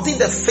corrupting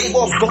the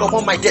favor of God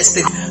upon my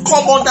destiny,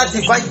 come under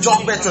divine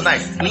judgment tonight.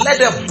 Let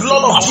the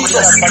blood of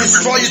Jesus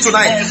destroy you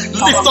tonight.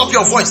 Lift up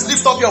your voice.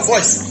 Lift up your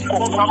voice.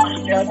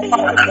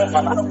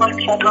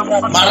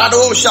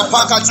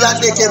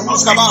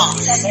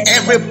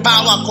 Every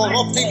power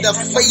corrupting the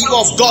favor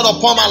of God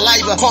upon my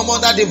life, come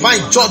under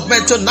divine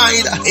judgment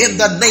tonight. In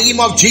the name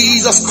of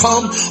Jesus,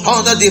 come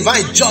under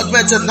divine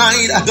judgment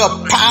tonight. The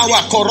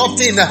power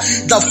corrupting the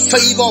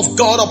favor of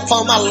God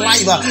upon my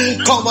life,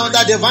 come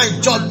under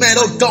divine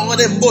judgment. Oh God. The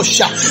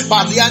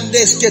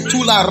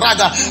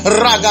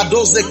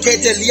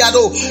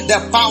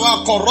power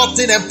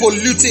corrupting and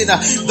polluting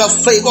the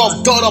favor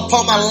of God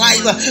upon my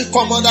life,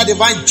 come under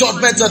divine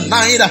judgment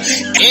tonight.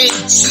 In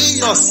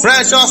Jesus'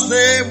 precious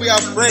name we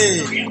are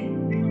praying.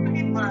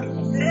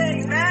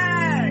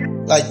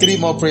 Like 3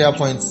 more prayer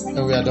points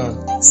and we are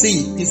done.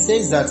 See, it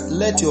says that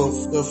let your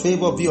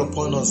favor be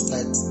upon us,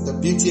 that the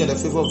beauty and the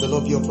favor of the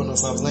Lord be upon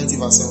us. Psalms 90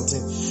 verse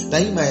 17.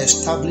 That he might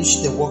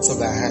establish the works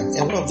of our hand.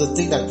 And one of the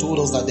things that told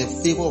us that the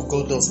favor of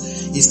God does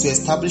is to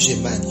establish a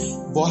man.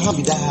 But how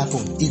did that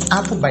happen? It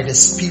happened by the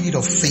spirit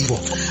of favor.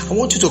 I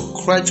want you to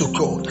cry to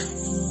God.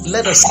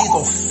 Let the spirit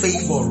of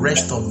favor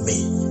rest on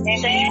me.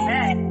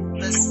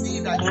 The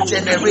spirit that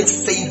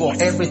generates favor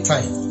every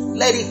time.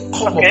 Let it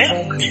come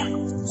upon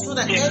me. So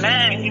that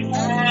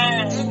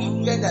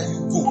everywhere that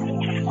you go,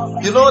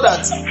 you know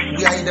that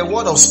we are in the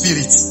world of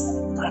spirits.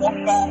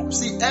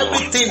 See,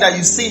 everything that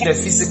you see in the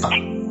physical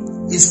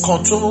is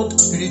controlled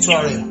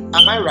spiritually.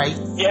 Am I right?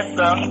 Yes,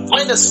 sir.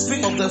 When the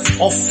spirit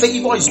of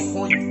favor is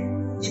upon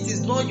you, it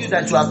is not you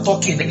that you are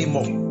talking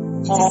anymore.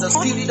 It is the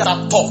spirit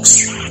that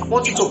talks. I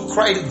want you to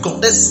cry to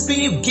God. The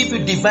spirit give you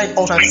divine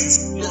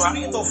utterances. The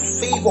spirit of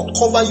favor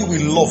cover you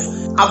with love.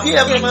 Have you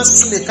ever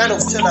seen a kind of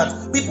thing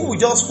that people will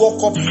just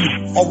walk up to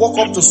you or walk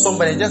up to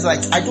somebody and just like,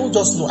 I don't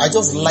just know, I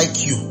just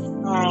like you.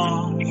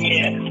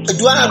 Yeah.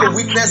 Do I have a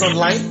weakness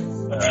online?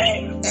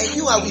 And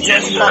you are with your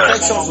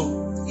imperfections.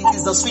 It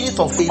is the spirit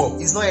of favor.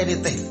 It's not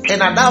anything. And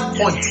at that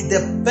point,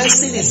 the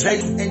person is ready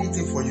to do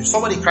anything for you.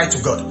 Somebody cry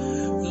to God.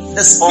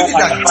 The spirit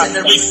that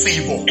generates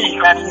favor,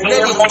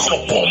 let it come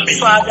upon me.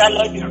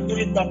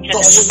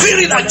 The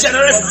spirit that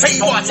generates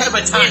favor at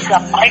every time,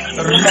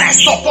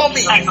 rest upon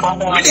me.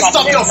 Lift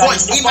up your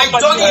voice. In my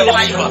journey in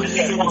life,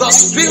 the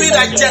spirit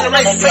that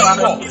generates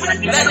favor,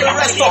 let it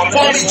rest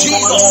upon me,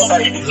 Jesus.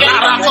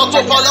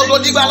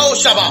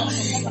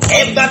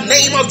 In the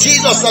name of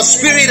Jesus, the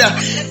spirit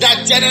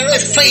that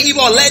generates favor,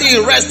 let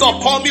it rest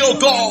upon me, oh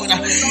God.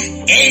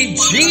 In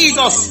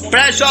Jesus'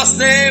 precious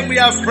name we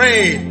have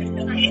prayed.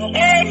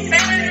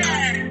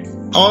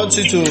 I want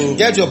you to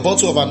get your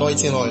bottle of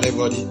anointing oil,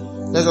 everybody.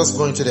 Let's just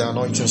go into the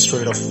anointing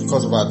straight off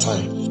because of our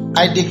time.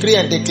 I decree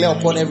and declare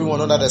upon everyone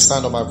under the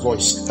sound of my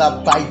voice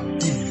that by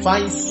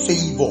divine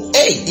favor,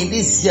 in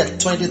this year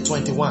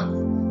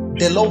 2021,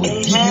 the Lord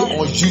will give you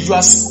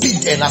unusual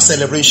speed and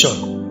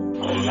acceleration.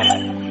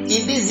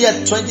 In this year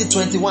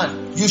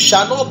 2021, you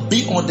shall not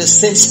be on the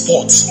same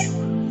spot.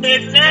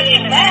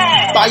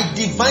 By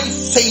divine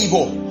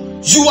favor,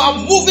 you are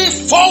moving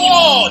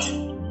forward.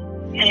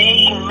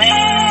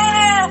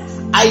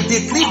 I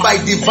decree by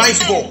divine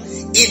favor,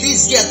 in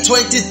this year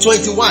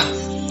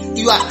 2021,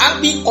 you are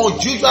having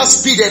unusual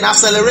speed and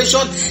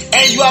acceleration,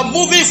 and you are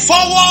moving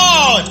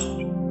forward.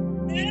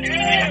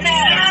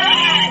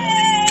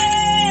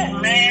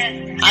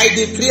 I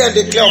decree and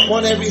declare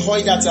upon every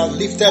oil that are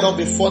lifted up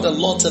before the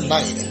Lord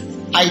tonight,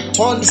 I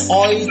turn this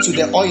oil to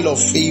the oil of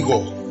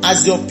favor.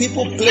 As your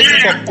people place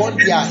it upon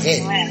their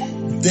head,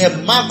 the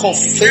mark of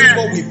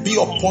favor will be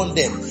upon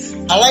them.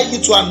 I like you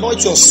to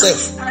anoint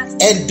yourself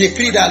and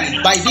decree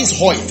that by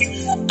this oil,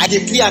 I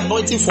decree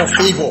anointing for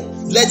favor.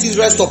 Let it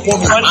rest upon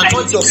me.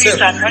 Anoint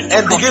yourself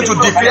and begin to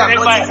decree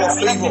anointing for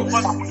favor.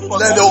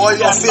 Let the oil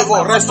of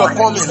favor rest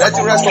upon me. Let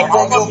it rest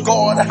upon me, oh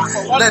God.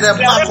 Let the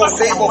mark of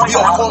favor be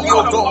upon me,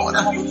 oh God.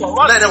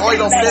 Let the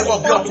oil of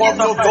favor be upon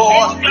me, oh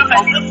God.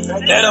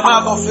 Let the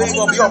mark of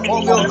favor be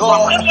upon me, oh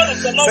God.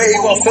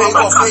 Favor,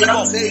 favor,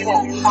 favor, favor.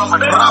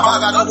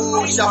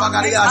 Rabagadabu,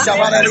 Shabagaria,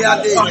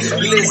 Shabarariade,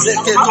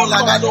 Lezeketo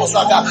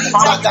Lagadosaga,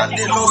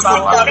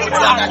 Zagandelosko,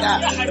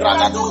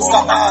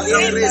 Ragadoska,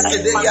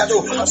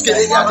 Reskedeliado,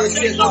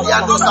 Skedeliade.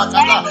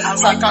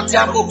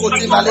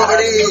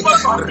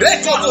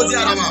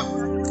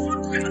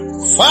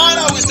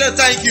 Father, we say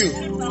thank you.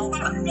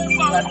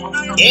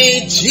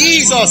 In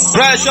Jesus'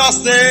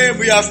 precious name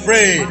we have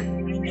prayed.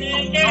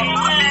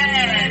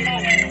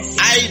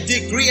 I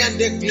decree and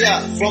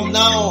declare from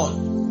now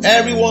on,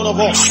 every one of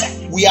us,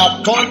 we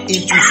are turned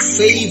into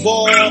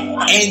favor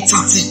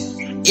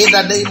entity in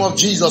the name of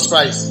Jesus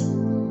Christ.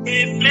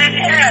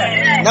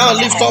 Now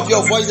lift up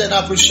your voice and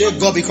appreciate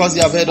God because He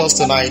has heard us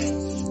tonight.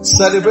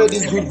 Celebrate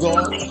this good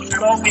God.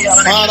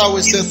 Father,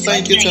 we say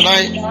thank you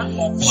tonight.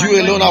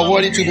 You alone are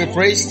worthy to be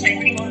praised.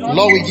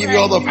 Lord, we give you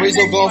all the praise,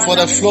 oh God, for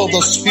the flow of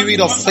the spirit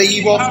of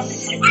favor.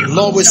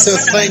 Lord, we say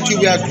thank you.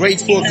 We are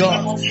grateful,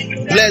 God.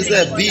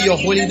 Blessed be your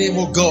holy name,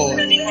 oh God.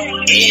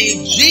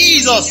 In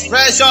Jesus'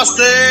 precious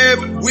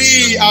name,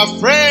 we have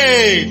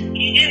prayed.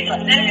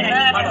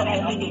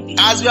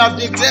 As we have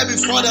declared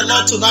before the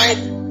Lord tonight,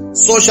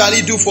 so shall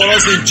He do for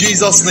us in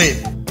Jesus'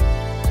 name.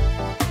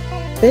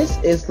 This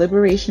is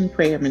Liberation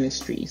Prayer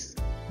Ministries,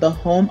 the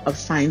home of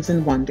signs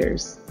and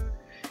wonders.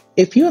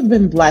 If you have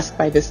been blessed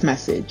by this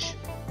message,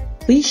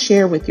 please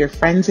share with your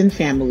friends and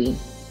family.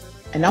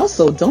 And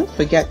also don't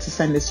forget to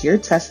send us your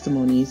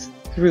testimonies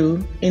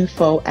through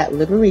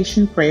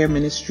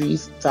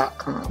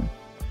info@liberationprayerministries.com.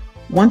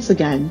 Once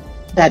again,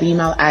 that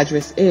email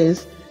address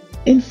is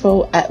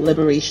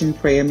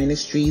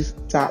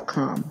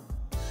info@liberationprayerministries.com.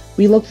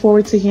 We look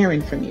forward to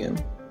hearing from you.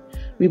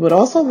 We would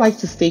also like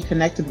to stay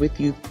connected with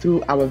you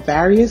through our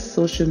various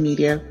social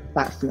media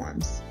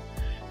platforms.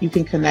 You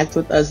can connect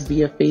with us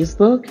via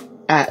Facebook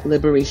at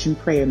Liberation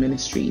Prayer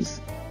Ministries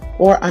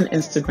or on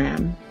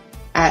Instagram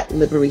at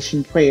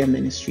Liberation Prayer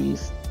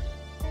Ministries.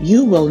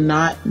 You will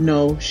not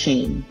know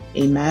shame.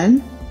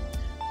 Amen.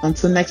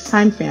 Until next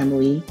time,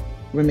 family,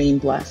 remain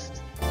blessed.